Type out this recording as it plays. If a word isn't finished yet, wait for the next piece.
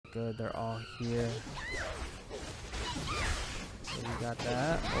good. They're all here. So we got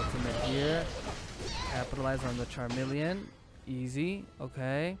that. Ultimate here. Capitalize on the Charmeleon. Easy.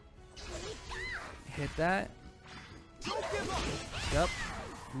 Okay. Hit that. Yep.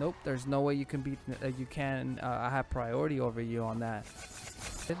 Nope. There's no way you can beat. You can. I have priority over you on that.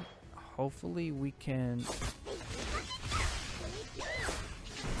 Hopefully we can.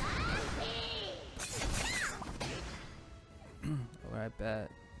 Alright, bet.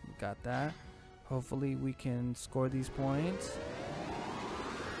 Got that. Hopefully we can score these points.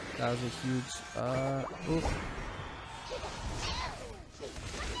 That was a huge oof.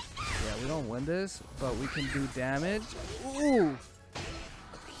 Yeah, we don't win this, but we can do damage. Ooh!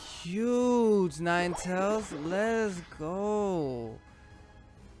 Huge Ninetales. Let's go.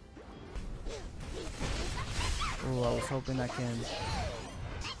 Oh, I was hoping I can.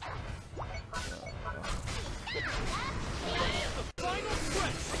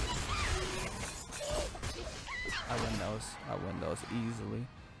 I win those easily.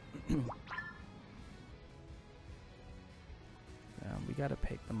 Yeah, we gotta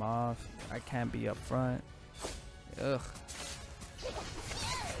pick them off. I can't be up front. Ugh.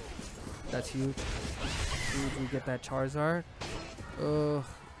 That's huge. Huge. We get that Charizard. Ugh.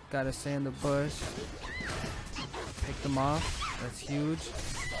 Gotta stay in the bush. Pick them off. That's huge.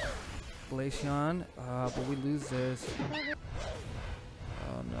 Glaceon. But we lose this.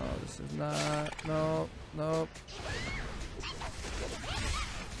 Oh no, this is not. No. Nope.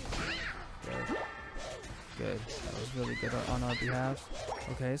 Good. That was really good on our behalf.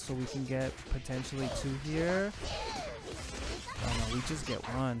 Okay, so we can get potentially 2 here. Oh no, we just get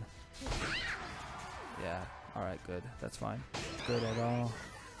 1. Yeah. Alright, good. That's fine. Good at all.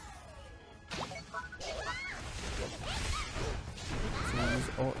 So we use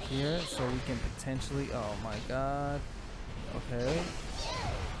ult here so we can potentially. Oh my god. Okay.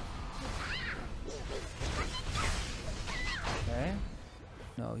 Okay.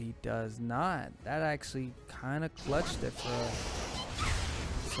 No, he does not. That actually kind of clutched it for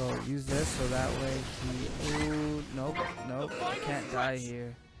us. So use this so that way he. Ooh, nope, nope. I can't die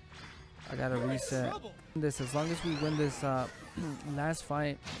here. I gotta reset this. As long as we win this last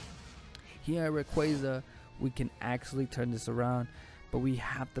fight here at Rayquaza, we can actually turn this around. But we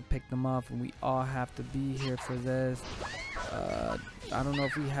have to pick them off, and we all have to be here for this. I don't know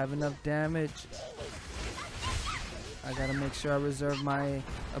if we have enough damage. I gotta make sure I reserve my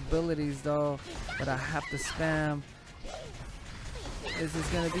abilities though, but I have to spam. This is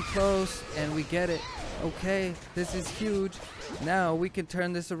gonna be close, and we get it. Okay, this is huge. Now we can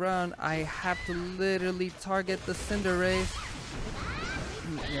turn this around. I have to literally target the Cinderace.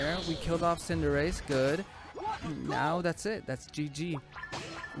 Yeah, we killed off Cinderace. Good. Now that's it. That's GG.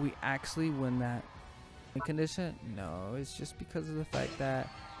 We actually win that. Condition? No, it's just because of the fact that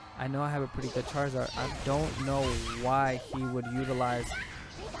I know I have a pretty good Charizard. I don't know why he would utilize.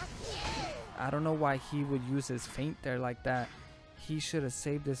 I don't know why he would use his feint there like that. He should have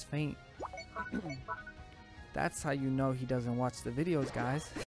saved his feint. That's how you know he doesn't watch the videos, guys.